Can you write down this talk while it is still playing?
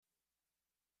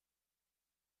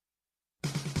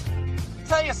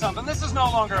tell you something. This is no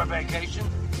longer a vacation.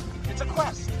 It's a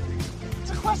quest.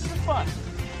 It's a quest for fun.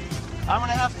 I'm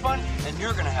going to have fun, and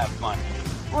you're going to have fun.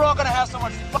 We're all going to have so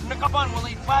much fun, we'll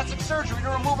need plastic surgery to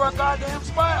remove our goddamn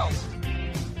smiles.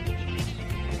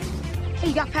 Hey,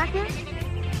 you got Pac-Man?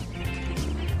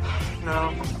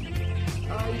 No.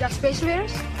 You got Space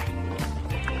Invaders?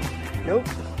 Nope.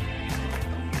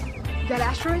 You got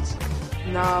Asteroids?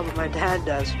 No, but my dad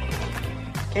does.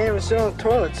 Can't even sit on the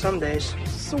toilet some days.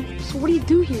 So what do you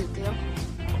do here, Dale?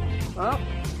 Well,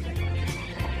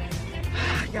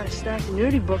 I got a stack of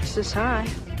nudie books this high.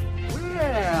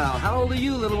 Well, how old are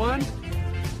you, little one?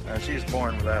 She's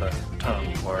born without a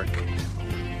tongue, Clark.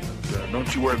 But,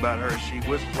 don't you worry about her. She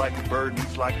whistles like a bird and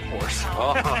eats like a horse.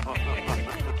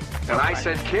 When I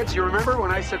said kids, you remember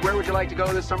when I said, where would you like to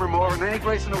go this summer more than any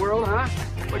place in the world, huh?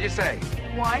 What'd you say?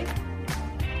 Why?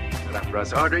 Shut up,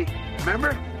 Russ. Audrey,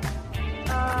 remember?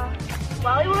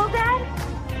 Wally World, Dad?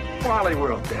 Wally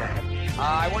World, Dad.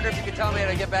 I wonder if you could tell me how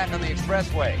to get back on the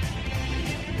expressway.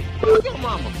 Yo,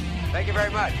 Mama. Thank you very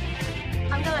much.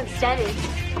 I'm going steady.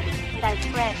 That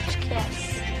French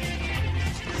kiss.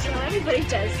 So everybody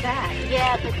does that.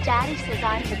 Yeah, but Daddy says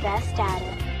I'm the best at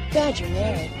it. Dad, you're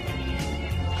married.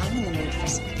 I'm in the mood for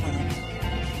some fun.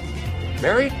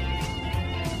 Married?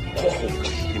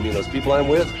 Oh, you mean those people I'm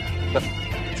with?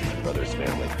 It's my brother's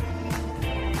family.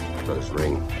 My brother's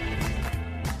ring.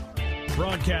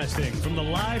 Broadcasting from the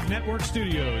Live Network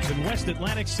studios in West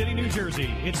Atlantic City, New Jersey,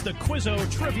 it's the Quizzo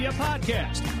Trivia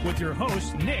Podcast with your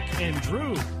hosts, Nick and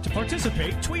Drew. To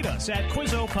participate, tweet us at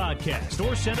Quizzo Podcast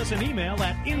or send us an email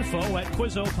at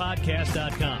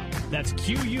info@QuizzoPodcast.com. That's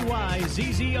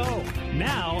QUIZZO.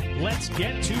 Now, let's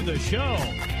get to the show.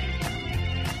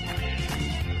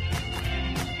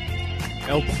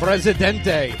 El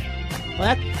Presidente.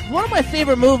 Well, that's one of my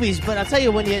favorite movies, but I'll tell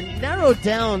you, when you narrow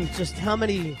down just how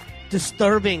many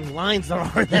disturbing lines there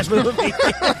are in that movie.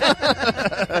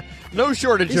 No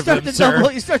shortage of them, sir.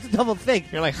 You start to double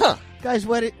think. You're like, huh. Guy's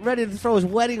ready to throw his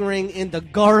wedding ring in the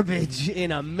garbage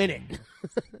in a minute.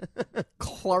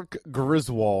 Clark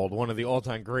Griswold, one of the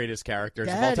all-time greatest characters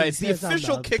of all time. It's the says I'm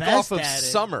official the kickoff best of at it.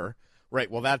 summer.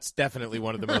 Right, well, that's definitely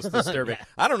one of the most disturbing.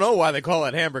 I don't know why they call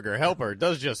it Hamburger Helper. It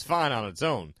does just fine on its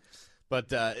own. But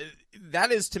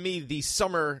that is, to me, the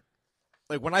summer.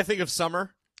 Like, when I think of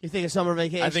summer, You think of summer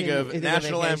vacation? I think of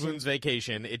National vacation? Lampoon's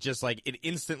Vacation. It just, like, it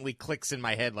instantly clicks in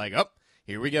my head, like, oh,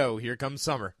 here we go. Here comes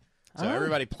summer. So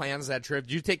everybody plans that trip.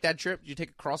 Did you take that trip? Did you take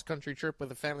a cross-country trip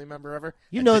with a family member ever?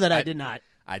 You know that I did not.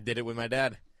 I did it with my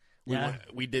dad. Yeah.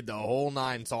 We did the whole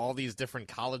nine, saw all these different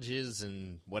colleges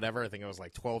and whatever. I think I was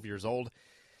like 12 years old.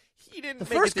 He didn't. The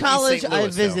make first it to college St. Louis, I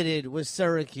visited was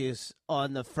Syracuse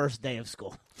on the first day of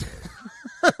school.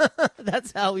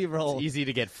 That's how we roll. It's easy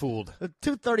to get fooled.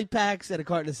 2 30-packs and a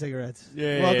carton of cigarettes.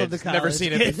 Yeah, Welcome to college. Never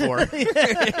seen it before. Here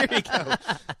you go.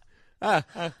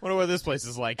 Wonder what this place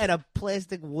is like. And a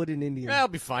plastic wooden Indian. I'll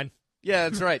be fine. Yeah,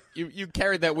 that's right. You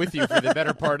carried that with you for the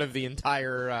better part of the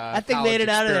entire I think college made it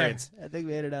experience. out of there. I think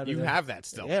made it out of You there. have that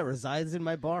still. Yeah, it resides in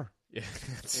my bar. Yeah,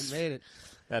 it made it.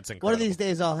 That's incredible. One of these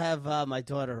days I'll have my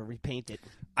daughter repaint it.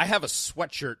 I have a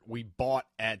sweatshirt we bought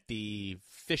at the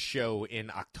fish show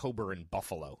in October in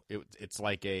Buffalo. It's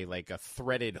like a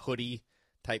threaded hoodie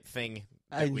type thing.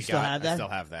 You still have that? I still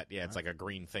have that. Yeah, it's like a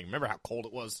green thing. Remember how cold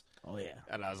it was? Oh, yeah.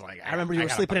 And I was like, I remember you were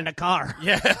sleeping in a car.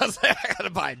 Yeah, I was like, I got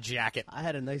to buy a jacket. I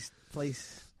had a nice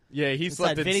place. Yeah, he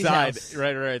slept Vinny's inside. house.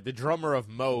 Right. The drummer of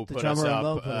Mo put us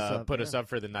us up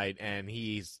for the night, and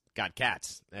he's got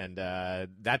cats, and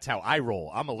that's how I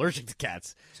roll. I'm allergic to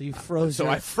cats. So you froze. So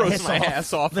I froze my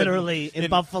ass off, literally in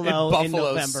Buffalo in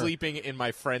November, sleeping in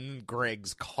my friend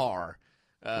Greg's car,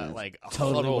 like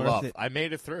totally huddled worth up. it. I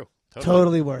made it through.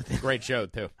 Totally worth it. Great show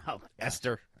too. Oh my God.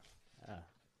 Esther.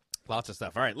 Lots of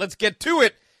stuff. All right, let's get to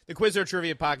it. The Quizzo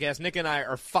Trivia Podcast. Nick and I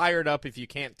are fired up, if you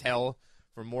can't tell,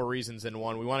 for more reasons than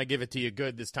one. We want to give it to you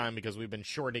good this time because we've been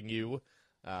shorting you.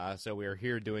 So we are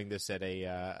here doing this at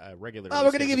a regular. Oh,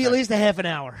 we're going to give you at least a half an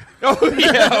hour. Oh,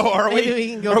 yeah. Are we? Maybe we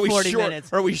can go 40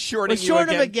 minutes. Are we shorting We're short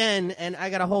you of again, and I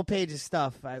got a whole page of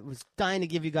stuff. I was dying to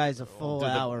give you guys a full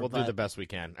hour. We'll do the best we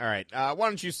can. All right. Why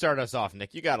don't you start us off,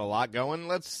 Nick? You got a lot going.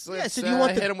 Let's so do you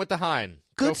want hit him with the hind.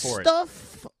 Good Go for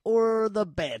stuff or the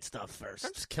bad stuff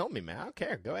first? Just kill me, man. I don't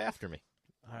care. Go after me.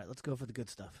 All right, let's go for the good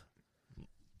stuff.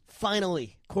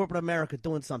 Finally, corporate America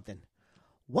doing something.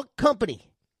 What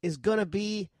company is going to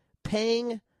be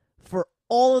paying for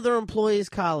all of their employees'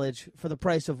 college for the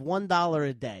price of $1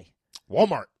 a day?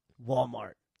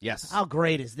 Walmart. Yes. How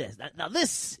great is this? Now,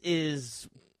 this is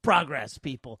progress,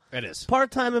 people. It is.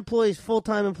 Part-time employees,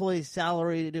 full-time employees,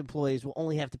 salaried employees will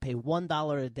only have to pay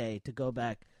 $1 a day to go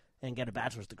back and get a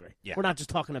bachelor's degree. Yeah. We're not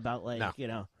just talking about,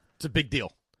 It's a big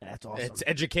deal. That's awesome. It's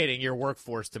educating your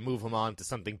workforce to move them on to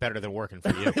something better than working for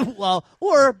you. Well,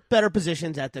 or better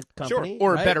positions at the company. Sure.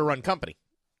 Or right? a better run company.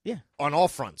 Yeah. On all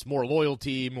fronts. More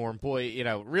loyalty, more employee,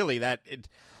 really that.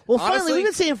 Well, honestly, finally, we've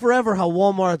been saying forever how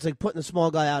Walmart's like putting the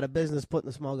small guy out of business, putting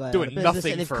the small guy doing out of business.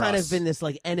 nothing and it's for kind us. of been this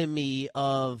like enemy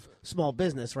of small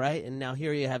business, right? And now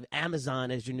here you have Amazon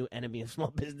as your new enemy of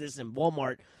small business and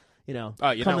Walmart. Coming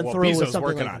through with Bezos something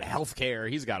working like on that. healthcare.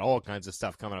 He's got all kinds of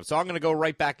stuff coming up. So I'm going to go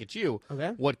right back at you.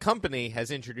 Okay. What company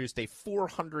has introduced a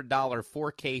 $400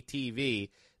 4K TV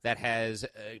that has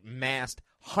massed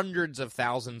hundreds of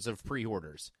thousands of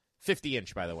pre-orders?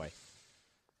 50-inch, by the way.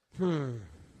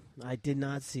 I did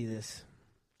not see this.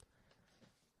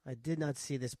 But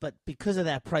because of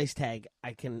that price tag,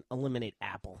 I can eliminate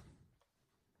Apple.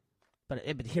 But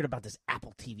I've been hearing about this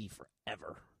Apple TV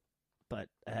forever, but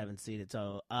I haven't seen it.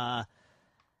 So I'm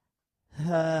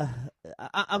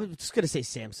just going to say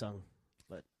Samsung.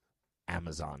 But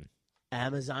Amazon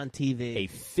TV. A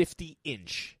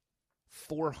 50-inch,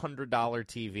 $400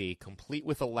 TV, complete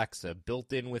with Alexa,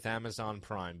 built in with Amazon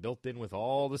Prime, built in with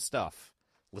all the stuff.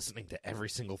 Listening to every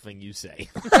single thing you say.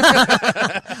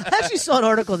 I actually saw an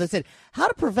article that said how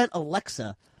to prevent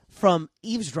Alexa from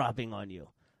eavesdropping on you.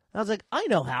 I was like, I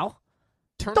know how.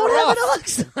 Don't have her an off.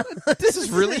 Alexa. This is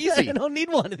really easy. I don't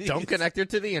need one of these. Don't connect her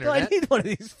to the No, I internet. need one of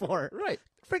these for it. Right.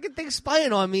 Freaking thing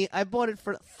spying on me. I bought it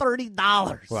for $30.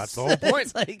 Well, that's the whole point.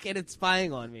 It's like, and it's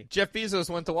spying on me. Jeff Bezos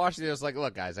went to Washington. He was like,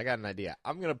 look, guys, I got an idea.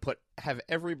 I'm going to have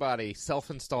everybody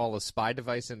self-install a spy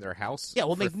device in their house. Yeah,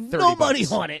 we'll for make $30 no money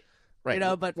on it. Right.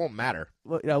 But it won't matter.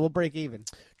 We'll break even.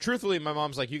 Truthfully, my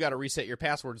mom's like, you got to reset your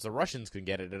passwords. The Russians can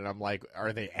get it. And I'm like,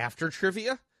 are they after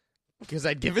trivia? Because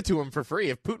I'd give it to him for free.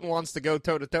 If Putin wants to go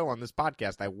toe-to-toe on this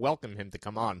podcast, I welcome him to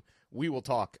come on. We will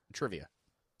talk trivia.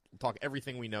 We'll talk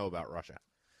everything we know about Russia.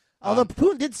 Although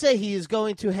Putin did say he is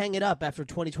going to hang it up after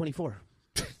 2024.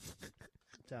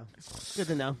 So, good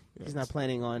to know. He's not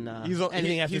planning on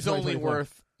anything after 2024. He's only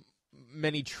worth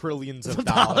many trillions of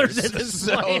dollars dollars. at this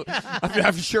So point.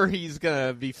 I'm sure he's going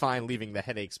to be fine leaving the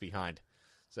headaches behind.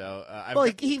 So,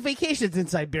 he vacations in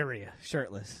Siberia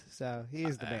shirtless, so he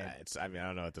is the man. I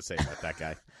don't know what to say about that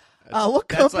guy. What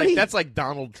company? That's like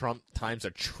Donald Trump times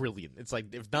a trillion. It's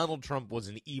like if Donald Trump was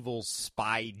an evil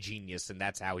spy genius, and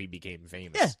that's how he became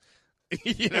famous. Yeah.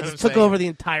 You know what I'm took saying? over the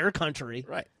entire country.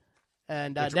 Right.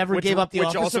 And never gave up the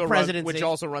office of presidency. Which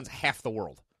also runs half the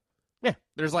world. Yeah.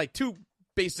 There's like two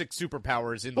basic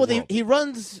superpowers in the Well, world. he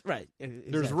runs, right. There's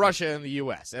exactly. Russia and the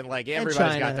U.S., and like everybody's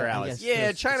China, got their I allies. guess,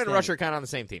 Yeah, to China and extent. Russia are kind of on the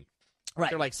same team. Right.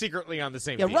 They're like secretly on the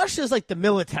same Yeah, team. Russia's like the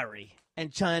military,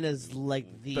 and China's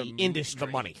like the industry. The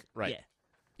money. Right. Yeah.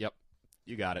 Yep.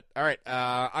 You got it. All right.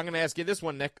 I'm going to ask you this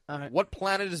one, Nick. All right. What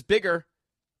planet is bigger,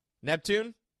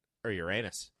 Neptune or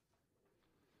Uranus?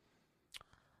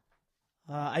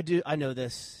 I know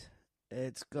this.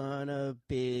 It's gonna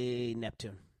be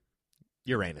Neptune.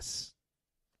 Uranus.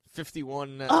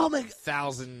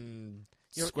 51,000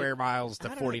 my- square miles to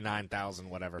how did 49,000,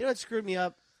 whatever. You know what screwed me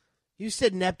up? You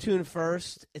said Neptune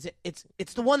first.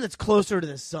 It's the one that's closer to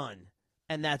the sun,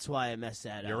 and that's why I messed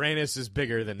that up. Uranus is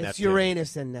bigger than It's Neptune.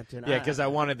 Uranus and Neptune. Yeah, because I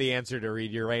wanted the answer to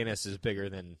read Uranus is bigger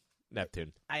than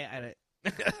Neptune. I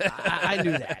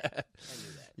knew that.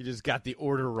 You just got the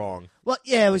order wrong. Well,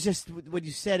 yeah, it was just when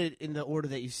you said it in the order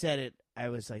that you said it, I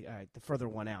was like, all right, the further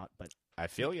one out. But I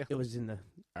feel you. It was in the.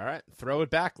 All right, throw it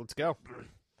back. Let's go.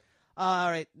 All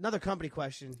right, another company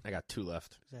question. I got two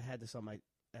left. I had this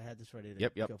ready to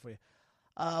Yep. go for you.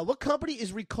 What company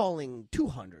is recalling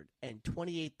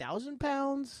 228,000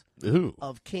 pounds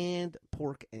of canned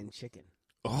pork and chicken?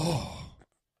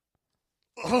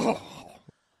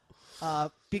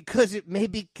 Because it may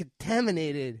be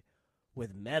contaminated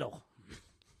with metal.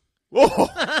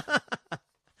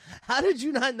 How did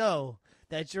you not know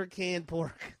that your canned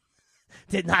pork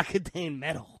did not contain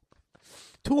metal?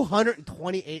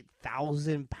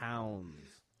 228,000 pounds.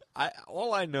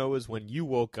 All I know is when you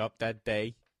woke up that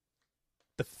day,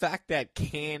 the fact that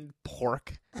canned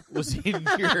pork was in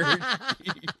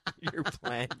your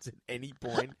plans at any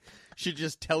point should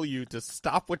just tell you to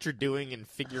stop what you're doing and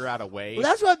figure out a way. Well,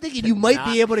 that's what I'm thinking. You might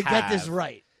be able to get this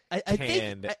right. I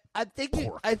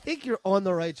think you're on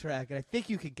the right track, and I think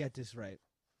you could get this right.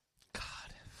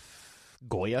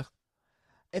 Goya?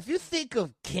 If you think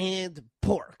of canned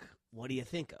pork, what do you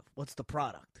think of? What's the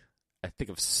product? I think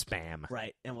of Spam.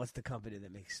 Right, and what's the company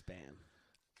that makes Spam?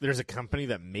 There's a company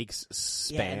that makes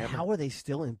Spam. Yeah, and how are they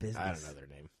still in business? I don't know their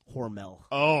name. Hormel.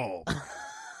 Oh,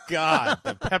 God.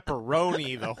 The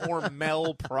pepperoni, the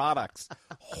Hormel products.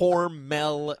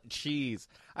 Hormel cheese.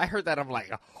 I heard that. I'm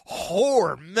like,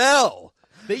 Hormel.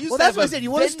 They used Well, to that's have what I a said.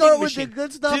 You want to vending start with machine. the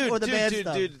good stuff or the bad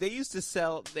stuff? Dude, they used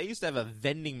to have a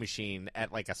vending machine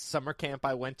at like a summer camp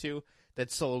I went to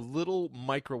that sold little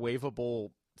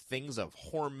microwavable things of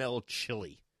Hormel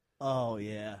chili. Oh,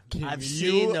 yeah. Can I've you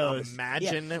seen those.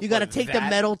 imagine Yeah. You got to what take the that-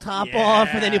 metal top Yeah. off,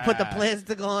 and then you put the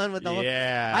plastic on. With the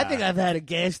Yeah. I think I've had a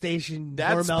gas station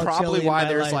That's Hormel probably chili why in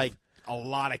my there's life. like a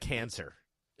lot of cancer.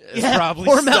 It's Yeah, probably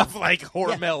Hormel. stuff like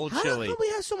Hormel How chili. come we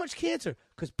have so much cancer?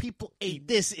 Because people ate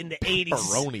this in the 80s.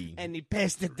 Pepperoni. And they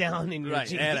passed it down in your Right,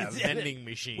 genes. and a vending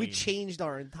machine. We changed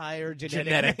our entire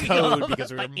Genetic makeup code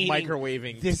because we were by eating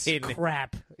microwaving this tin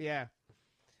crap. Yeah.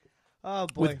 Oh,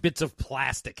 boy. with bits of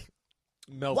plastic.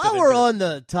 Melted While we're into- on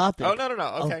the topic Oh, no.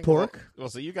 Okay. of pork. Well,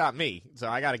 so you got me. So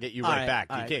I got to get you All right right, back.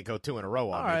 all You right. can't go two in a row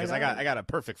on All me right, because all right. I got a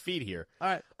perfect feed here. All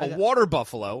right. A water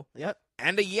buffalo Yep.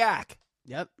 and a yak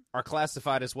Yep. are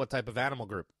classified as what type of animal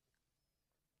group?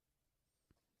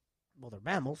 Well, they're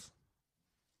mammals.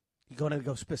 You going to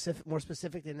go more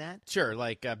specific than that? Sure,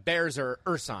 like bears are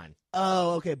ursine.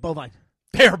 Oh, okay. Bovine.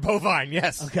 Bear bovine,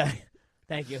 yes. Okay.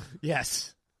 Thank you.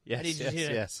 Yes. I need Yes, you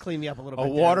to yes. clean me up a little A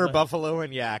bit. water there, but- buffalo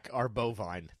and yak are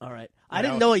bovine. All right. I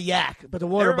didn't know a yak, but the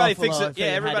water Everybody buffalo. thinks I of,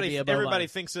 figured had to be a bovine. everybody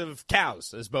thinks of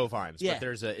cows as bovines, Yeah.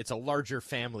 but it's a larger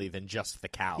family than just the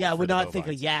cow. Yeah, I for would the not think a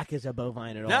bovines. yak is a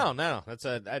bovine at all. No,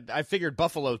 I figured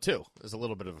buffalo too is a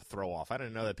little bit of a throw off. I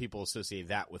didn't know that people associate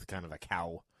that with kind of a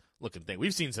cow looking thing.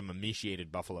 We've seen some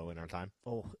emaciated buffalo in our time.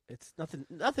 Oh, it's nothing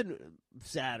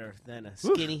sadder than a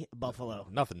skinny buffalo.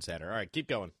 Nothing sadder. All right, keep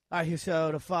going. All right,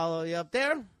 so to follow you up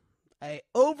there, a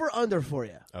over-under for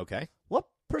you. Okay. What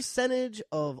percentage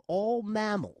of all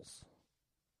mammals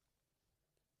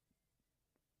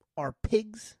are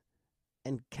pigs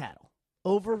and cattle?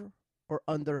 Over or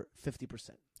under 50%?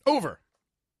 Over.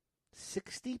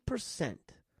 60%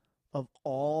 of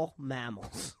all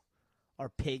mammals are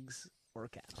pigs or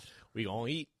cattle. We gonna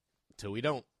eat till we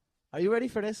don't. Are you ready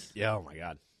for this? Yeah. Oh my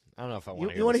God. I don't know if I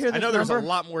want to. You wanna hear I this know there's number? a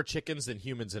lot more chickens than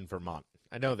humans in Vermont.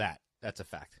 I know that. That's a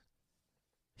fact.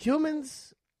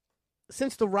 Humans,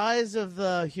 since the rise of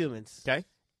humans, Okay.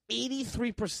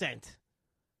 83%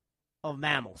 of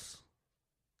mammals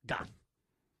gone.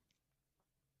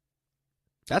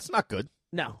 That's not good.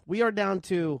 No, we are down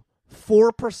to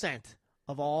 4%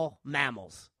 of all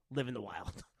mammals live in the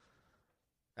wild.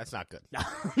 That's not good. No.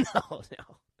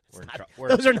 We're in Not-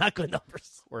 trouble. Those are not good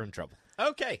numbers. We're in trouble.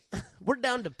 Okay. We're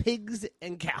down to pigs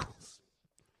and cows.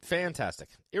 Fantastic.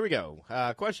 Here we go.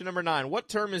 Question number 9. What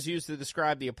term is used to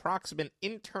describe the approximate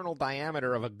internal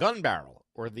diameter of a gun barrel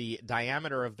or the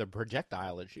diameter of the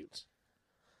projectile it shoots?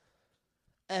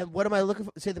 And what am I looking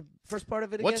for? Say the first part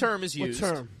of it again. What term is used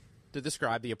What term? to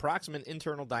describe the approximate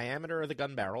internal diameter of the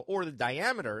gun barrel or the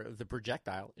diameter of the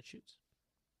projectile it shoots?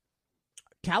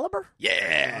 Caliber?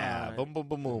 Yeah. All right. Boom, boom,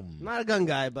 boom, boom. Not a gun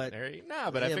guy, but There you,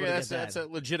 no, but I able figure to get that's a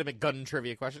legitimate gun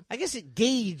trivia question. I guess it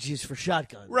gauges for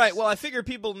shotguns. Right. Well, I figure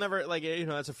people never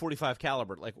that's a 45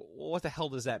 caliber. Like, what the hell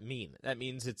does that mean? That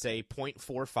means it's a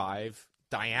 .45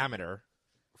 diameter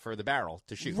for the barrel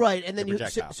to shoot. Right, and then the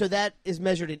projectile. so that is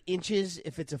measured in inches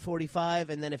if it's a 45,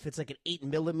 and then if it's like an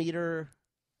 8mm.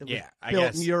 It was I built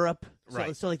guess. in Europe.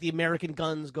 Right. So like the American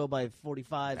guns go by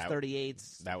 45s, That-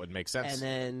 38s. That would make sense. And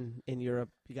then in Europe,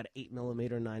 you got an 8mm,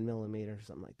 9mm,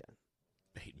 something like that.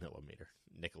 8mm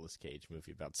Nicolas Cage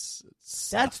movie about.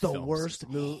 That's the films. worst It's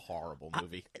a movie. Horrible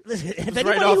movie. Listen, It if was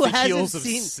anybody right off who the hasn't heels of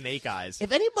seen Snake Eyes.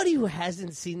 If anybody who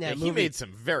hasn't seen that he movie, made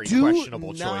some very do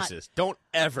questionable not- choices. Don't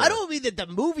ever. I don't mean that the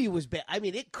movie was bad. I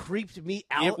mean, it creeped me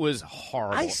out. It was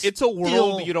horrible. I It's a world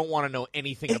still- you don't want to know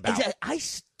anything about. Exactly. I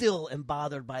still am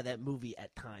bothered by that movie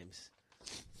at times.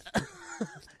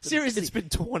 Seriously, It's been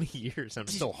 20 years. I'm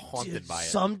still haunted by it.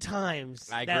 Sometimes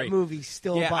I that agree. movie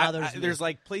still bothers me. There's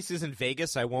like places in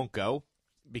Vegas I won't go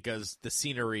because the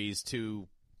scenery is too.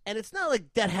 And it's not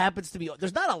like that happens to me.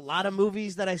 There's not a lot of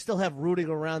movies that I still have rooting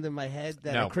around in my head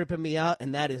that No. are creeping me out,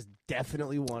 and that is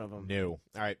definitely one of them. new. All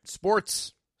right,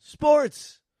 sports.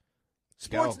 Sports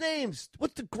Go. names.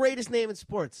 What's the greatest name in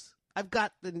sports? I've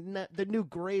got the new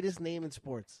greatest name in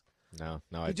sports. No,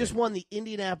 He I just didn't. won the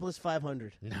Indianapolis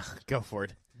 500. No, go for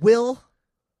it. Will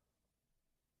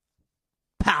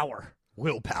Power.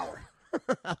 Willpower.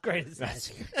 How great is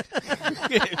that?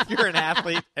 If you're an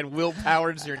athlete and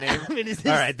willpower's your name, I mean, is all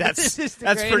this- right, that's is this the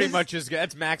pretty greatest? much as good.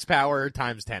 That's max power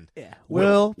times 10. Yeah,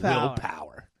 willpower.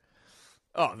 Willpower.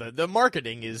 Oh, the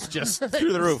marketing is just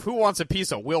through the roof. Who wants a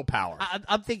piece of willpower?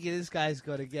 I'm thinking this guy's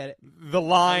going to get it. The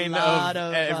line A lot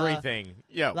of of, everything.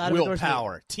 Yeah, lot of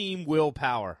willpower. Team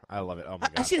willpower. I love it. Oh, my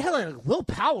God. I see the headline, like, Will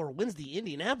Power wins the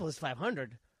Indianapolis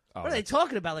 500. Oh, what are they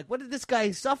talking about? Like, what did this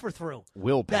guy suffer through?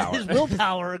 Willpower. That his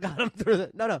willpower got him through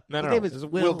the. No. No. His name is This is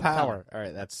Willpower. All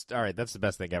right. That's the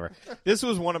best thing ever. This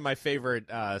was one of my favorite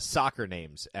soccer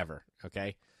names ever.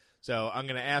 Okay. So I'm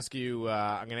going to ask you.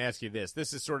 This.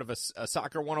 This is sort of a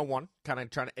soccer 101, kind of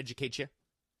trying to educate you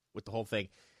with the whole thing.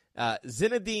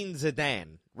 Zinedine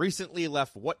Zidane recently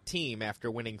left what team after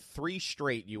winning 3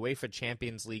 straight UEFA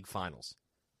Champions League finals?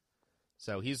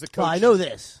 So he's the coach. Well, I know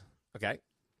this. Okay.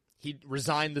 He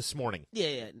resigned this morning.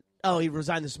 Yeah. Oh, he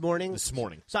resigned this morning? This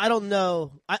morning. So I don't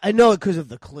know. I know it because of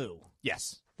the clue.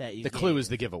 Yes. That you the clue is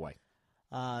the giveaway.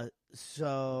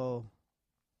 So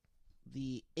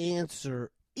the answer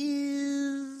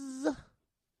is.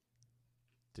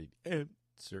 The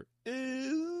answer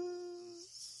is.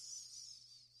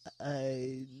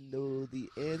 I know the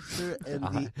answer, and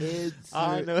the answer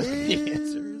I know is... the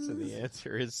answers, and the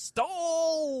answer is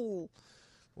Stoll.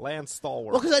 Lance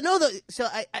Stallworth. Well, because I know so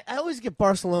I always get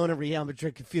Barcelona and Real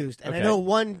Madrid confused, and Okay. I know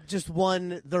one just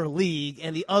won their league,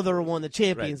 and the other won the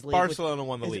Champions League. Barcelona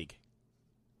won the league.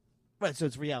 Right, so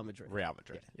it's Real Madrid. Real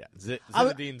Madrid, yeah.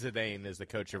 Zinedine Zidane is the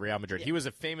coach of Real Madrid. Yeah. He was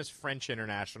a famous French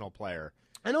international player.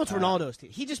 I know it's Ronaldo's team.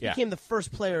 He just yeah. became the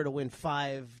first player to win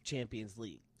 5 Champions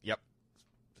League. Yep.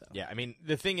 So. Yeah, I mean,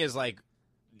 the thing is, like,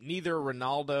 neither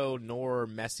Ronaldo nor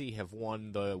Messi have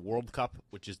won the World Cup,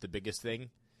 which is the biggest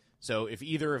thing. So if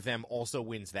either of them also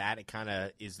wins that, it kind of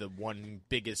is the one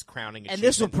biggest crowning achievement. And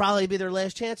this will probably be their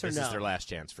last chance, or this no? This is their last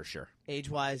chance for sure.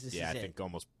 Age-wise, this is it. Yeah, I think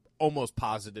almost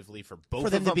positively for both for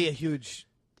them of them. to be a huge...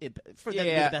 For them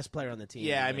to be the best player on the team.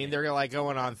 Yeah, I mean, they're like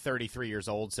going on 33 years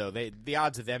old, so the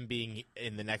odds of them being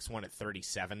in the next one at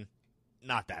 37,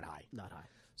 not that high. Not high.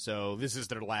 So this is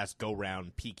their last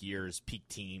go-round, peak years, peak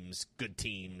teams, good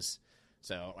teams.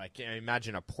 So I can't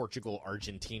imagine a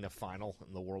Portugal-Argentina final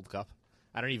in the World Cup.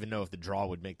 I don't even know if the draw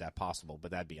would make that possible,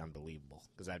 but that'd be unbelievable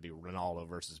because that'd be Ronaldo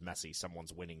versus Messi.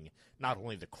 Someone's winning not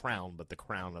only the crown, but the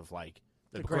crown of like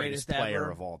the greatest player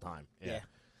ever of all time. Yeah.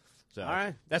 So all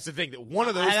right. That's the thing. That one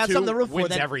of those I got two something to root for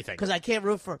wins everything. Because I can't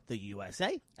root for the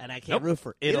USA, and I can't Nope. root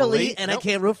for Italy, and nope. I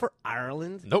can't root for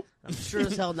Ireland. Nope. I'm sure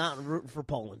as hell not rooting for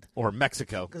Poland. Or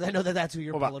Mexico. Because I know that's who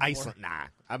you're What about pulling Iceland? for. Nah.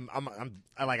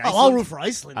 I like Iceland. I'll root for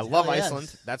Iceland. I love Hell yes.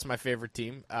 Iceland. That's my favorite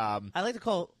team. I like to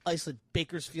call Iceland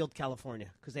Bakersfield, California,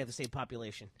 because they have the same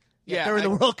population. Yeah, they're in the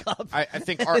World Cup. I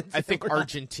think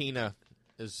Argentina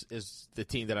is the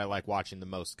team that I like watching the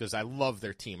most because I love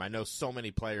their team. I know so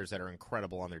many players that are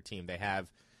incredible on their team. They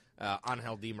have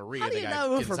Angel Di Maria, they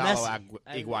got Gonzalo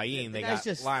Higuain, they got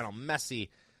Lionel Messi.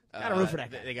 Gotta root for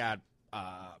that guy. They got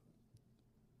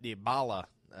Dybala.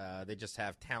 They just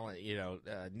have talent.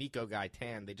 Nico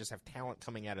Gaitan. They just have talent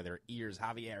coming out of their ears.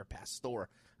 Javier Pastor.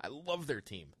 I love their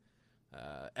team.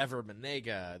 Ever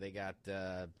Banega. They got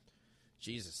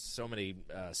so many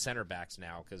center backs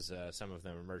now because some of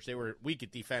them emerged. They were weak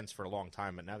at defense for a long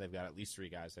time, but now they've got at least 3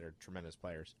 guys that are tremendous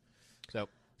players. So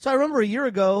I remember a year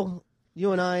ago,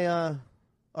 you and I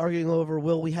arguing over,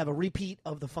 will we have a repeat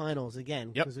of the finals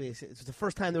again? Yep. Because it's the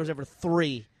first time there was ever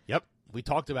 3. Yep. We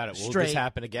talked about it. Straight. Will this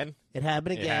happen again? It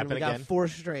happened again. We got 4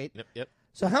 straight. Yep.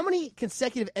 So how many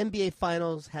consecutive NBA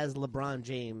finals has LeBron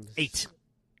James? 8.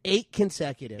 8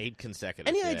 consecutive. 8 consecutive.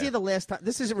 Any idea the last time?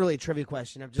 This isn't really a trivia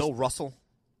question. Bill Russell?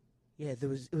 Yeah, it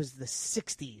was the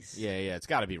 60s. Yeah, it's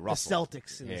got to be Russell. The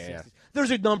Celtics in the 60s.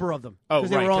 There's a number of them. Oh, right,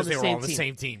 they were all on the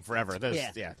same team forever. But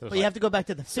you have to go back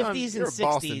to the 50s and 60s.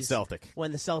 Boston Celtic.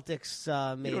 When the Celtics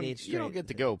made 8 straight. You don't get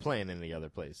to go playing in any other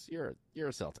place. You're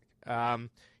a Celtic.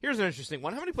 Here's an interesting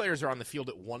one. How many players are on the field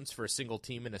at once for a single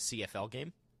team in a CFL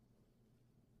game?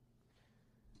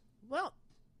 Well,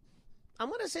 I'm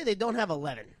going to say they don't have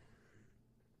 11.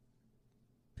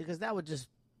 Because that would just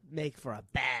make for a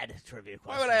bad trivia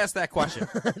question. Why would I ask that question?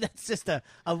 That's just a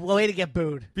way to get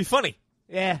booed. Be funny.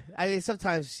 Yeah, I mean,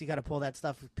 sometimes you got to pull that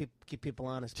stuff to keep people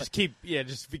honest. Just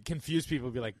confuse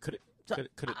people. Be like, could it?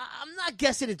 I'm not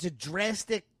guessing it's a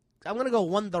drastic. I'm going to go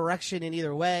one direction in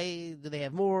either way. Do they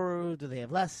have more? Do they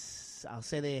have less? I'll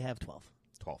say they have 12.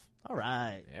 12. All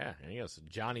right. Yeah, there you go. So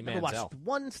Johnny Never Manziel. watched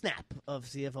one snap of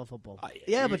CFL football. But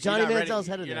Johnny Manziel's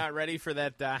headed there. You're not ready for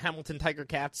that Hamilton Tiger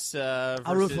Cats versus...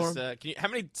 I'll root for him. How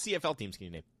many CFL teams can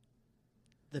you name?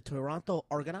 The Toronto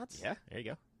Argonauts? Yeah, there you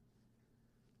go.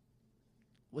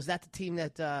 Was that the team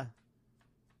that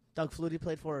Doug Flutie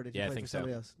played for, or did he play for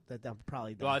somebody else? That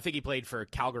probably did. Well, I think he played for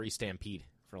Calgary Stampede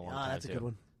for a long time, that's a good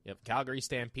one. Yep, Calgary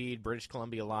Stampede, British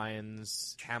Columbia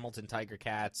Lions, Hamilton Tiger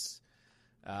Cats,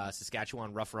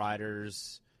 Saskatchewan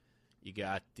Roughriders. You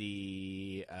got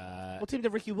the... what team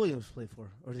did Ricky Williams play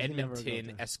for? Or did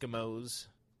Edmonton Eskimos.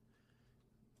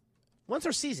 When's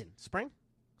their season? Spring?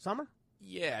 Summer?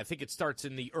 Yeah, I think it starts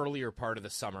in the earlier part of the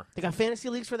summer. They got fantasy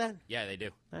leagues for that? Yeah, they do.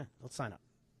 Let's sign up.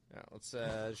 Yeah, let's.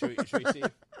 Should we see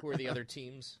who are the other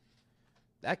teams?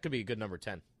 That could be a good number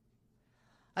 10.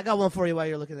 I got one for you while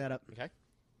you're looking that up. Okay.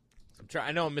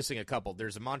 I know I'm missing a couple.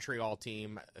 There's a Montreal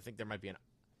team. I think there might be an.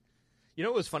 You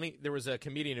know what was funny? There was a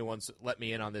comedian who once let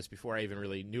me in on this before I even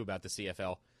really knew about the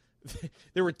CFL.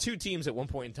 There were 2 teams at one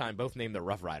point in time, both named the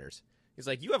Rough Riders. He's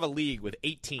like, you have a league with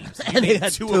 8 teams. And they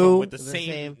had 2 two of them with the the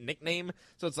same same. nickname.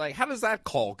 So it's like, how does that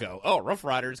call go? Oh, Rough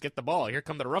Riders get the ball. Here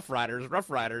come the Rough Riders. Rough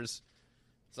Riders.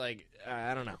 It's like,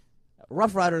 I don't know.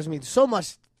 Rough Riders mean so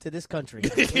much to this country.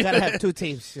 We got to have 2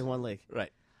 teams in one league.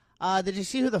 Right. Did you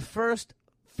see who the first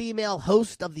female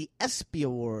host of the ESPY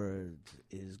Awards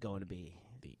is going to be?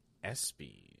 The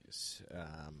ESPYs. Do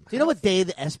you know what day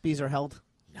the ESPYs are held?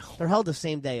 No. They're held the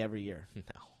same day every year. No.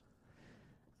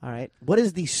 All right. What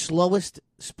is the slowest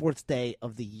sports day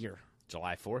of the year?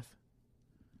 July 4th?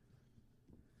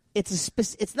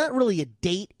 It's not really a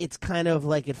date. It's kind of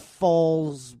like it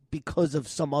falls because of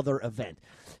some other event.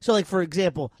 So, like, for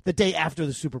example, the day after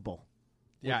the Super Bowl.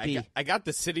 Yeah, I got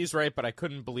the cities right, but I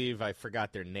couldn't believe I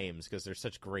forgot their names because they're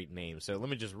such great names. So let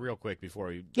me just real quick before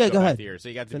we go back ahead. here. So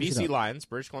you got the Finish BC Lions,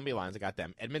 British Columbia Lions, I got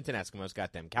them. Edmonton Eskimos,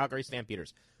 got them. Calgary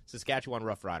Stampeders, Saskatchewan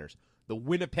Rough Riders, the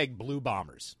Winnipeg Blue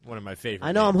Bombers, one of my favorite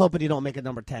I know names. I'm hoping you don't make a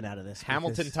number 10 out of this.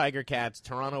 Hamilton Tiger Cats,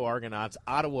 Toronto Argonauts,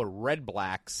 Ottawa Red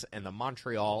Blacks, and the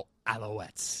Montreal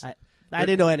Alouettes. I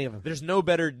didn't know any of them. There's no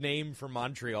better name for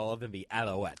Montreal than the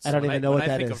Alouettes. I don't even know what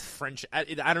that I think is. of French, I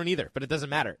don't either, but it doesn't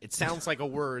matter. It sounds like a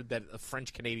word that a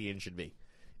French Canadian should be.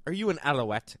 Are you an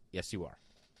Alouette? Yes, you are.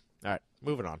 All right,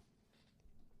 moving on.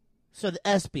 So the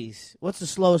ESPYs, what's the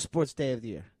slowest sports day of the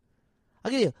year?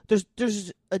 I'll give you.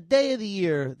 There's a day of the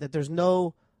year that there's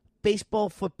no baseball,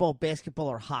 football, basketball,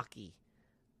 or hockey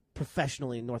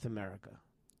professionally in North America.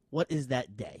 What is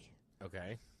that day?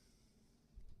 Okay.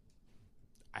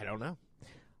 I don't know.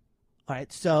 All right,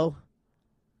 so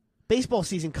baseball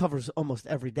season covers almost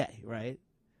every day, right?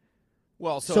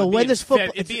 Well, so when this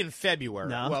football, it'd be in February.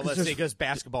 No, well, let's say because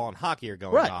basketball and hockey are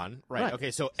going Right, on, right? right.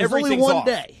 Okay, so There's everything's only one off.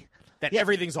 day. That Yeah.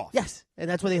 everything's off. Yes, and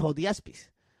that's where they hold the ESPYs.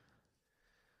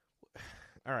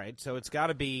 All right, so it's got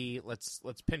to be. Let's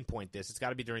pinpoint this. It's got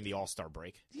to be during the All-Star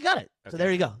break. You got it. Okay. So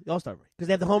there you go, the All-Star break, because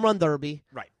they have the home run derby,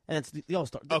 Right. and it's the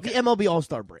All-Star. Okay. The MLB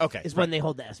All-Star break, Okay, is right. when they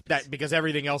hold the ESPYs. That because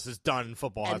everything else is done.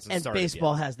 Football hasn't and started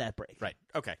baseball yet. has that break. Right.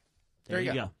 Okay. There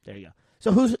you go. There you go.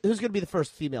 So who's going to be the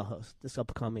first female host this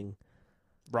upcoming?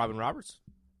 Robin Roberts?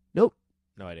 Nope.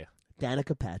 No idea.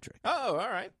 Danica Patrick. Oh, all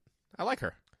right. I like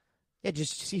her. Yeah,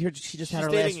 just see her. She just had She's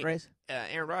her last dating, race.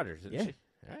 Aaron Rodgers, isn't Yeah. she?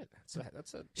 All right.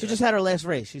 That's a. She just had her last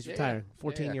race. She's Yeah, retiring. yeah.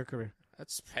 14-year career.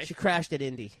 That's hey, She crashed at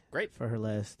Indy. Great for her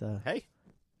last. Hey,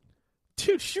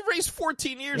 dude, she raced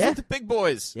 14 years Yeah. with the big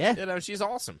boys. Yeah. You know, she's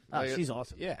awesome. Oh, she's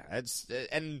awesome. Yeah, it's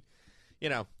and you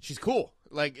know she's cool.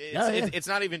 Like it's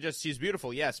not even just she's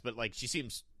beautiful, yes, but like she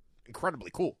seems incredibly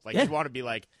cool. Like Yeah. you want to be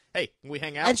like, hey, can we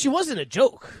hang out? And she wasn't a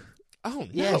joke. Oh no,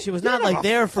 Yeah, she was You not don't like have a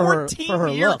there for her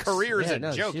 14-year looks. career is Yeah, a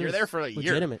no, joke. she You're was there for a year.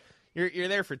 legitimate. You're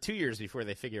there for 2 years before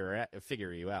they figure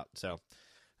you out. So,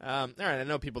 all right. I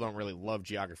know people don't really love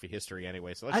geography, history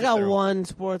anyway. So let's I just got throw- one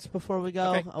sports before we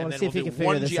go. Okay. I want and to then see if we'll you do can figure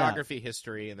one this geography,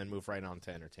 history, and then move right on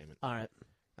to entertainment. out. All right.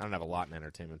 I don't have a lot in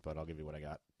entertainment, but I'll give you what I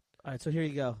got. All right, so here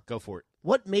you go. Go for it.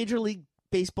 What Major League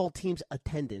Baseball team's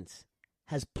attendance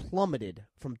has plummeted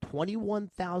from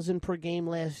 21,000 per game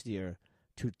last year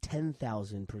to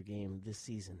 10,000 per game this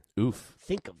season? Oof.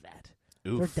 Think of that.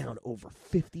 Oof. They're down over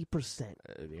 50%.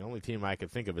 The only team I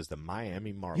could think of is the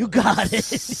Miami Marlins. You got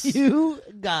it. You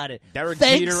got it. Derek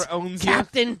Thanks, Jeter owns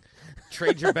Captain. you.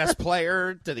 Trade your best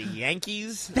player to the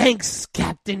Yankees. Thanks,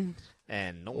 Captain.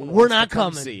 And no one We're wants not to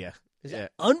come coming. see you. Is Yeah.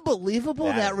 it unbelievable,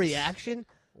 that is- reaction?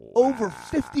 Over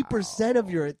 50% of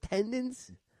your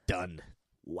attendance? Done.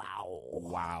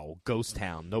 Wow. Ghost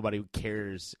town. Nobody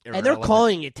cares. And they're Irrelevant.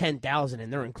 calling it 10,000,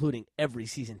 and they're including every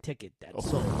season ticket that's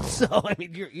sold. So, I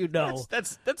mean, you know.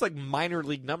 That's like minor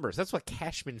league numbers. That's what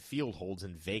Cashman Field holds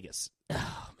in Vegas.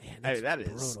 Oh, man, I that's mean, that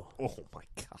is. brutal. Oh, my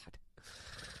God.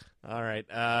 All right.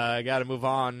 Got to move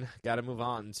on.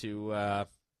 To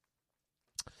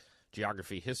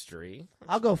geography, history.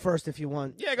 I'll go first if you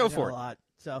want. Yeah, go I got for a it. lot.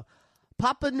 So,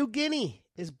 Papua New Guinea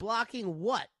is blocking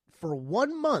what for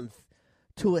 1 month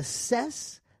to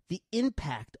assess the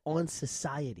impact on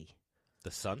society?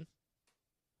 The sun?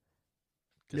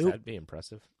 Because Nope. that'd be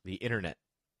impressive. The internet.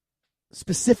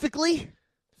 Specifically?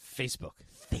 Facebook.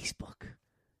 Is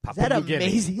Papua that New Guinea.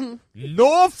 amazing?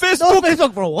 No Facebook. No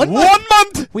Facebook for 1 month. 1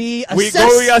 month. We We assess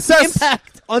go assess.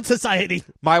 impact on society.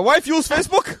 My wife used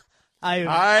Facebook. I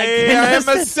am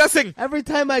assessing. Every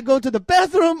time I go to the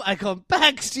bathroom, I come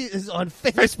back. She is on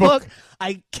Facebook.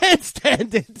 I can't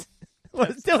stand it.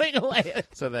 Was doing away.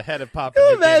 So the head of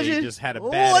Papua New Guinea just had a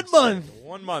bad 1 month.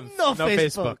 1 month. No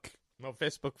Facebook. No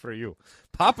Facebook for you.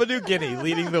 Papua New Guinea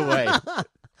leading the way.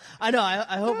 I know.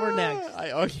 I hope we're next.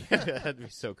 Oh yeah, that'd be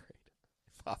so great.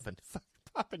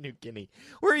 Papua New Guinea.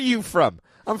 Where are you from?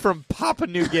 I'm from Papua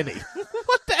New Guinea.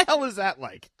 What the hell is that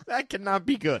like? That cannot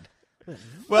be good.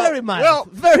 Well, very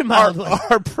mild. Very mild.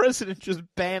 Our president just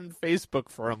banned Facebook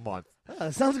for a month.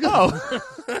 Sounds good.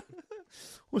 Oh.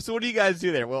 Well, so what do you guys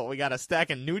do there? Well, we got a stack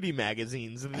of nudie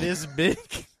magazines this big.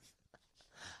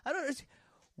 I don't understand.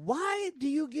 Why do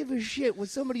you give a shit what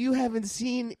somebody you haven't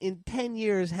seen in 10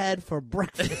 years had for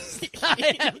breakfast?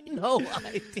 I have no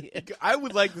idea. I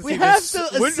would like to see we have to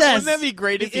assess wouldn't that be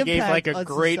great if you gave like a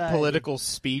great society. political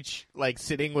speech, like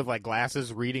sitting with like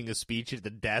glasses reading a speech at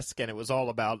the desk, and it was all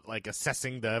about like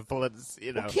assessing the Well,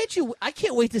 I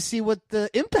can't wait to see what the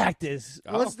impact is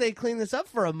once they clean this up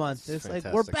for a month. It's like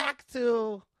we're back to.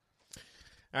 All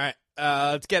right,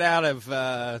 let's get out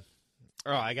of.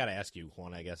 I got to ask you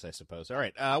one, I suppose. All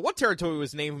right. What territory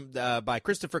was named by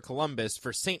Christopher Columbus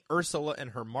for St. Ursula and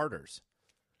her martyrs?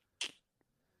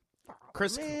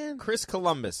 Chris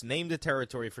Columbus named a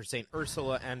territory for St.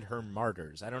 Ursula and her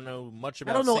martyrs. I don't know much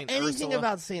about St. Ursula. I don't know anything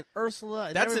about St.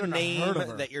 Ursula. That's a name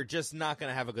that you're just not going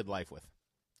to have a good life with.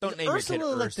 Don't name Ursula your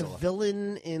kid like Ursula. the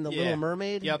villain in The Little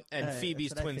Mermaid? Yep, and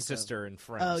Phoebe's twin sister in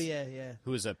Friends. Oh, yeah.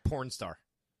 Who is a porn star.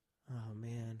 Oh,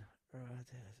 man.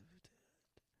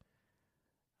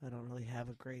 I don't really have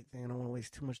a great thing. I don't want to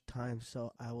waste too much time,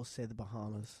 so I will say the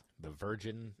Bahamas. The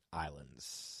Virgin Islands.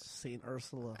 St.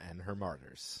 Ursula. And her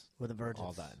martyrs. Were the virgins.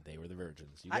 All that. They were the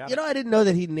virgins. I didn't know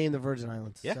that he named the Virgin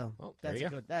Islands. Yeah. So well, that is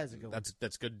a good one.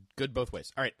 That's good both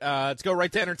ways. All right, let's go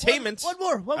right to entertainment. One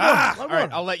more. All right,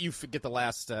 I'll let you get the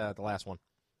last one.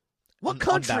 What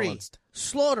country Unbalanced.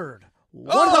 slaughtered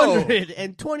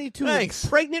 122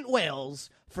 pregnant whales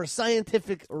for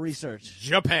scientific research?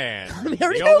 Japan. Are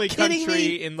the you only kidding country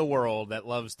me? in the world that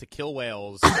loves to kill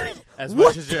whales as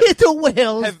What much as did the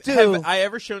whales do? Have I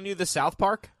ever shown you the South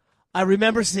Park? I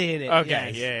remember seeing it. Okay,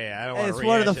 yes. yeah. I don't want to It's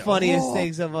one of the rehash it. funniest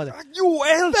things of other. You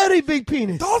whale! Very big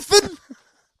penis. Dolphin!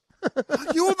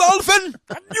 You dolphin!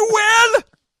 You whale!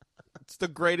 It's the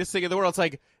greatest thing in the world. It's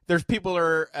like there's people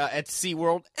are at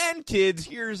SeaWorld, and kids,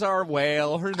 here's our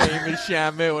whale. Her name is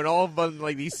Shamu, and all of them,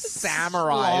 like these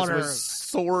samurais with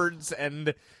swords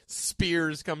and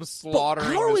spears come slaughtering.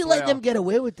 But how are we this letting whale. them get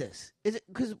away with this? Is it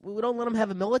because we don't let them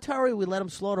have a military? We let them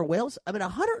slaughter whales? I mean,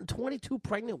 122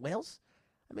 pregnant whales?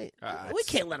 I mean, we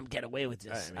can't let them get away with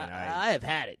this. I have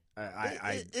had it.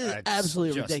 It's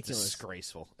absolutely just ridiculous.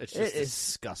 Disgraceful. It's just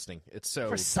disgusting. It's so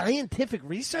for scientific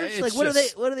research. It's Like, what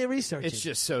just- are they researching? It's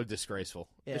just so disgraceful.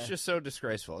 Yeah. It's just so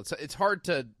disgraceful. It's hard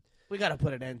to. We got to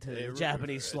put an end to the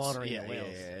Japanese slaughtering of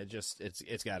whales. Yeah.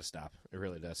 It's got to stop. It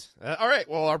really does. All right.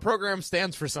 Well, our program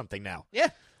stands for something now. Yeah.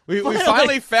 We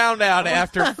finally found out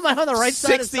after Am I on the right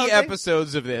side of 60 something?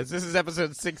 episodes of this. This is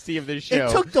episode 60 of this show.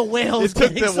 It took the whales. It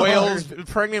took getting the whales, slaughtered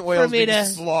pregnant whales, me being to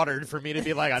slaughtered for me to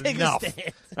be like, take a enough.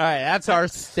 stand. All right, that's our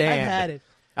stand.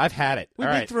 I've had it. We've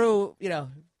All been right. through,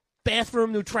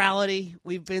 bathroom neutrality.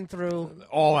 We've been through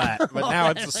all that, but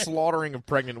now it's the slaughtering of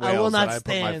pregnant I will whales not that I put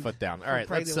my stand foot down. for All right, let's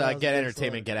pregnant whales get being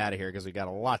entertainment, get out of here because we got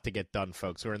a lot to get done,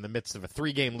 folks. We're in the midst of a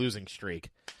 3-game losing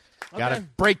streak. Got to Okay.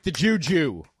 break the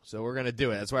juju, so we're gonna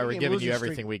do it. That's why we're 3-game giving you losing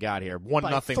everything streak we got here. 1-0,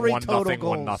 by 3 1-0, total 1-0.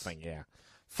 goals. Yeah,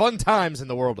 fun times in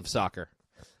the world of soccer.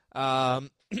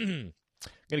 Gonna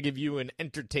give you an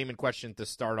entertainment question to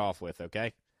start off with.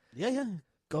 Okay. Yeah.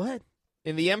 Go ahead.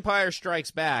 In The Empire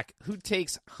Strikes Back, who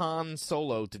takes Han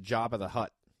Solo to Jabba the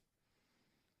Hutt?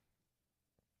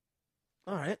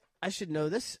 All right. I should know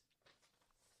this.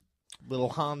 Little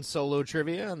Han Solo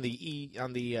trivia on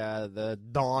the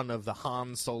dawn of the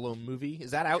Han Solo movie. Is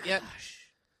that out yet?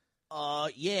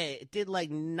 Yeah, it did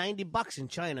like $90 in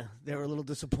China. They were a little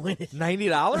disappointed.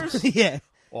 $90? Yeah.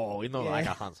 Oh, we know like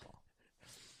a Han Solo.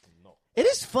 It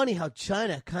is funny how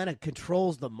China kind of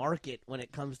controls the market when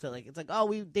it comes to it's like, oh,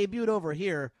 we debuted over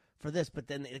here for this, but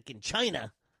then in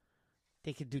China,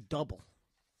 they could do double.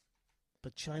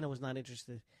 But China was not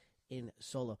interested in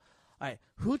Solo. All right,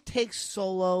 who takes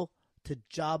Solo to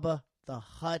Jabba the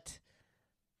Hutt?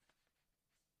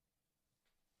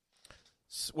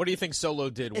 What do you think Solo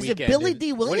did Is weekend? it Billy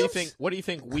D. Williams? What do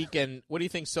you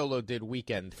think Solo did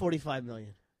weekend? $45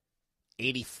 million.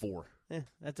 84.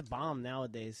 That's a bomb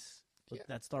nowadays with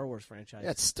that Star Wars franchise.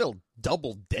 Yeah, it's still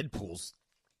double Deadpool's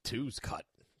 2's cut.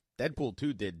 Deadpool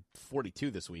 2 did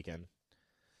 42 this weekend.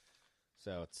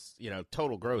 So it's,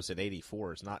 total gross at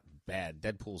 84 is not bad.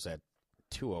 Deadpool's at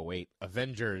 208.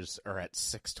 Avengers are at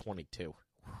 622.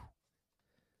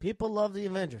 People love the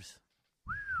Avengers.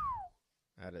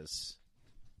 That is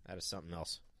something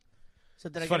else. So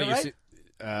did It's I get funny, it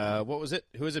right? What was it?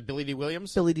 Who is it? Billy D.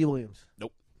 Williams? Billy D. Williams.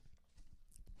 Nope.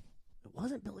 It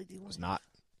wasn't Billy D. Williams. It's not.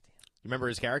 You remember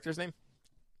his character's name?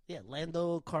 Yeah,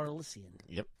 Lando Calrissian.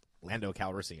 Yep. Lando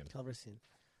Calrissian.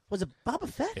 Was it Boba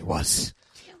Fett? It was.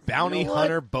 Bounty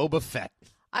Hunter Boba Fett.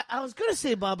 I was going to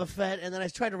say Boba Fett, and then I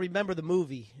tried to remember the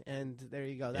movie, and there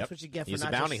you go. That's what you get for He's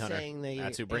not a bounty just hunter. saying the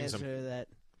That's who brings answer him. that.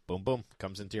 Boom, boom.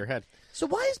 Comes into your head. So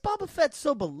why is Boba Fett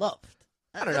so beloved?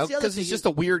 I don't know, because he's just a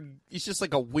weird. He's just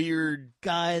like a weird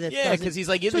guy that. Yeah, because he's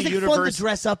like in the he's universe. Fun to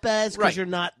dress up as because Right. you're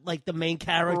not like the main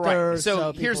character. Right.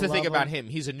 So here's the people thing love about him.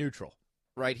 He's a neutral.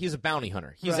 Right, he's a bounty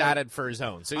hunter. He's Right. at it for his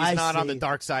own, so he's I not on the see.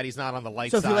 dark side. He's not on the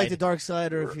light So side. if you like the dark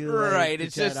side, or if you like right, the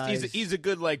it's just Jedis. he's a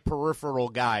good like peripheral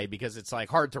guy because it's like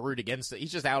hard to root against it.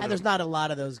 He's just out. And there's not a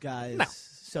lot of those guys. No.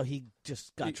 So he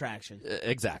just got traction.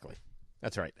 Exactly,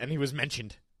 that's right. And he was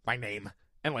mentioned by name,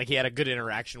 and like he had a good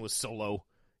interaction with Solo.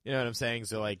 You know what I'm saying?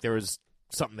 So like there was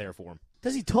something there for him.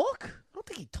 Does he talk? I don't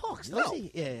think he talks. Does No.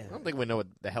 he? Yeah. I don't think we know what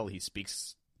the hell he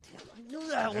speaks. I knew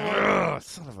that one.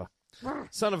 Ugh,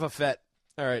 son of a Fett.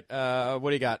 All right, what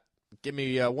do you got? Give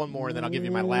me one more, and then I'll give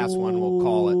you my last one. We'll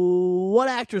call it. What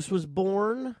actress was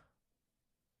born?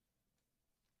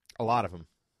 A lot of them.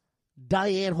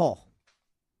 Diane Hall.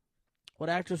 What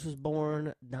actress was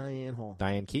born Diane Hall?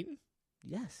 Diane Keaton?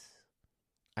 Yes.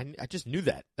 I just knew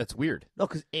that. That's weird. No,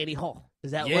 because Annie Hall.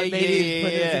 Is that Yeah, what made you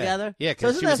put it together? Yeah, So because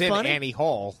isn't she was that in funny? Annie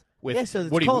Hall with Yeah, so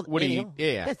it's Woody. called Woody. Annie Hall.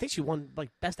 Yeah. I think she won like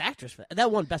Best Actress for that. That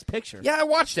won Best Picture. Yeah, I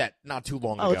watched that not too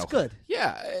long ago. Oh, it's good.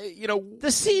 Yeah, you know,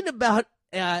 The scene about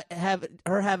her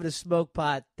having a smoke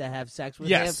pot to have sex with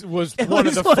yes, him was it one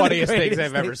of the funniest things greatest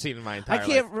I've ever things. seen in my entire I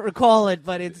can't life. recall it,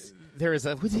 but it's There is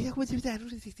a his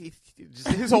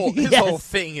whole Yes. whole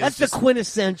thing is that's just the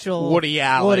quintessential Woody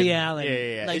Allen. Woody Allen.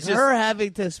 Yeah. Like It's just- her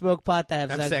having to smoke pot to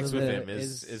have sex with him him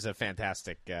is a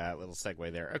fantastic little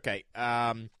segue there. Okay.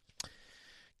 God,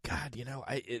 you know,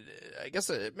 I guess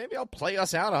maybe I'll play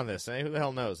us out on this. Who the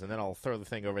hell knows? And then I'll throw the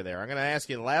thing over there. I'm going to ask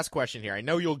you the last question here. I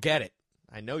know you'll get it.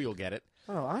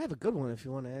 Oh, I have a good one if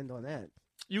you want to end on that.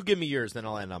 You give me yours, then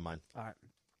I'll end on mine. All right.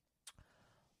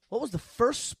 What was the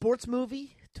first sports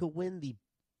movie to win the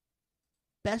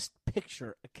Best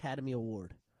Picture Academy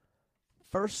Award?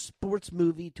 First sports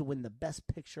movie to win the Best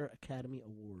Picture Academy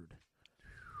Award.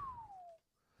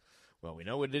 Well, we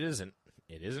know what it isn't.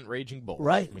 It isn't Raging Bull.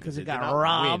 Right, because it got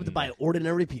robbed by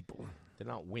ordinary people. Did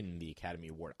not win the Academy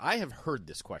Award. I have heard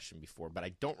this question before, but I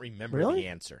don't remember Really? the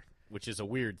answer, which is a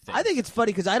weird thing. I think it's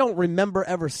funny because I don't remember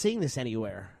ever seeing this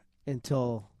anywhere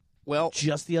until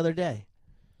just the other day.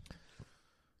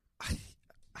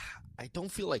 I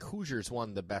don't feel like Hoosiers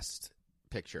won the Best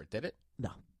Picture, did it? No.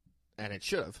 And it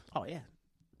should have. Oh, yeah.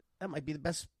 That might be the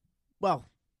best. Well,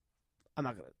 I'm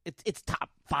not going to. It's top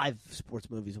 5 sports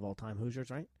movies of all time. Hoosiers,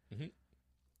 right? Mm-hmm.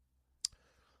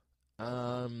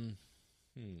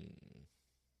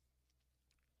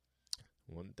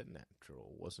 Wasn't The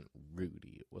Natural. Wasn't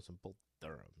Rudy. It wasn't Bull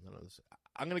Durham. None of this.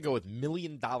 I'm going to go with $1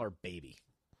 Million Baby.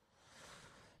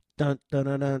 Dun, dun,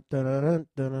 dun, dun, dun, dun,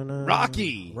 dun, dun.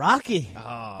 Rocky.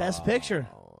 Oh, Best Picture.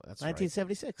 That's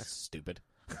 1976. Right. That's stupid.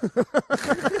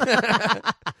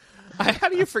 How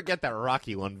do you forget that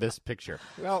Rocky won Best Picture?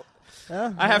 Well,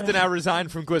 I have to now resign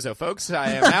from Quizzo, folks.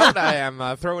 I am out. I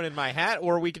am throwing in my hat.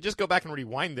 Or we could just go back and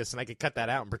rewind this, and I could cut that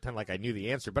out and pretend like I knew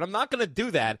the answer. But I'm not going to do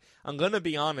that. I'm going to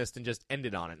be honest and just end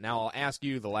it on it. Now I'll ask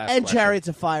you the last And question. Chariots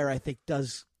of Fire, I think,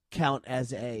 does count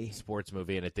as a sports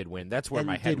movie, and it did win. That's where And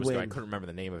my it head did was going. I win. couldn't remember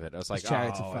the name of it. I was like,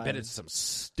 Chariots of I Fire. bet it's some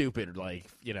stupid, like,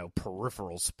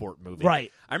 peripheral sport movie.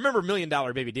 Right. I remember $1 Million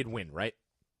Baby did win, right?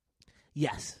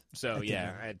 Yes. So, That did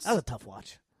yeah. win. It's, That was a tough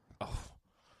watch.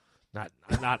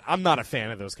 I'm not a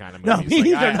fan of those kind of No, movies. me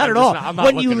neither, not at all. I'm not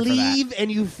When you looking for that. leave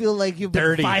and you feel like you've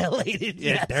Dirty. been violated.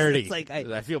 Yeah, yes. dirty. It's like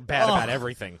I feel bad about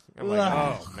everything. I'm like,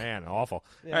 Ugh. oh, man, awful.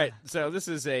 Yeah. All right, so this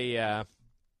is a...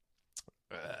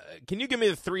 can you give me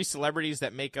the 3 celebrities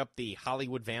that make up the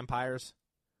Hollywood Vampires?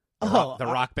 The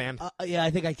rock band? Yeah,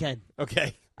 I think I can.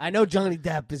 Okay. I know Johnny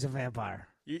Depp is a vampire.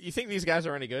 You think these guys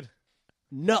are any good?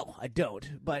 No, I don't,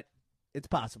 but it's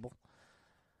possible.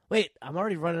 Wait, I'm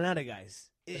already running out of guys.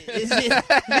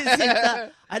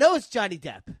 I know it's Johnny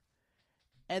Depp.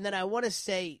 And then I want to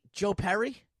say Joe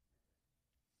Perry.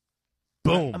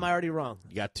 Boom. Am I already wrong?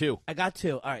 You got 2. I got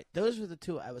 2. All right, those were the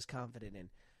 2 I was confident in.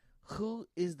 Who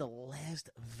is the last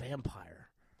vampire?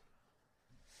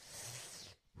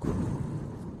 Man.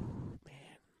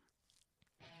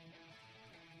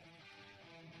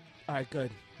 All right,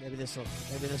 good. Maybe this will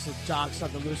jog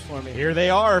something loose for me. Here they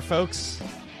are, folks.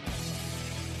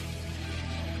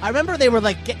 I remember they were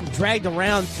like getting dragged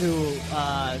around to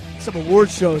some award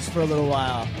shows for a little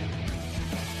while.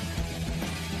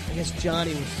 I guess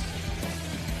Johnny was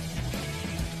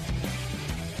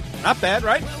not bad,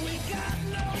 right?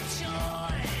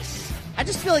 I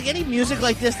just feel like any music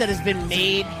like this that has been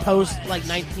made post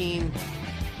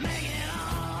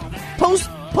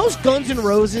post Guns N'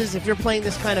 Roses, if you're playing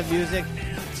this kind of music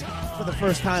for the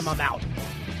first time, I'm out.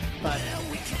 But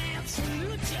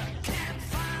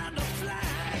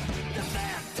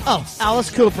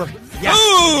Alice Cooper. Yes.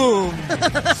 Boom!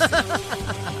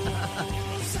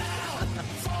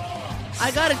 I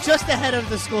got it just ahead of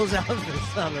the school's out this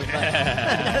summer.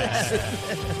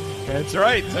 That's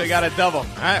right. So you got a double. All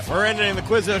right, we're ending the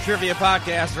Quizzo Trivia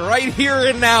Podcast right here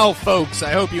and now, folks.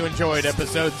 I hope you enjoyed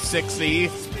episode 60.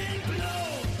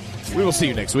 We will see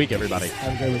you next week, everybody.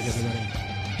 Have a great week, everybody.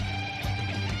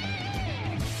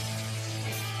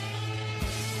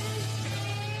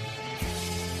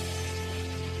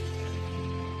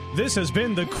 This has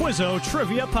been the Quizzo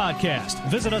Trivia Podcast.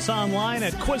 Visit us online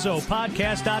at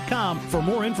QuizzoPodcast.com for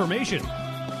more information.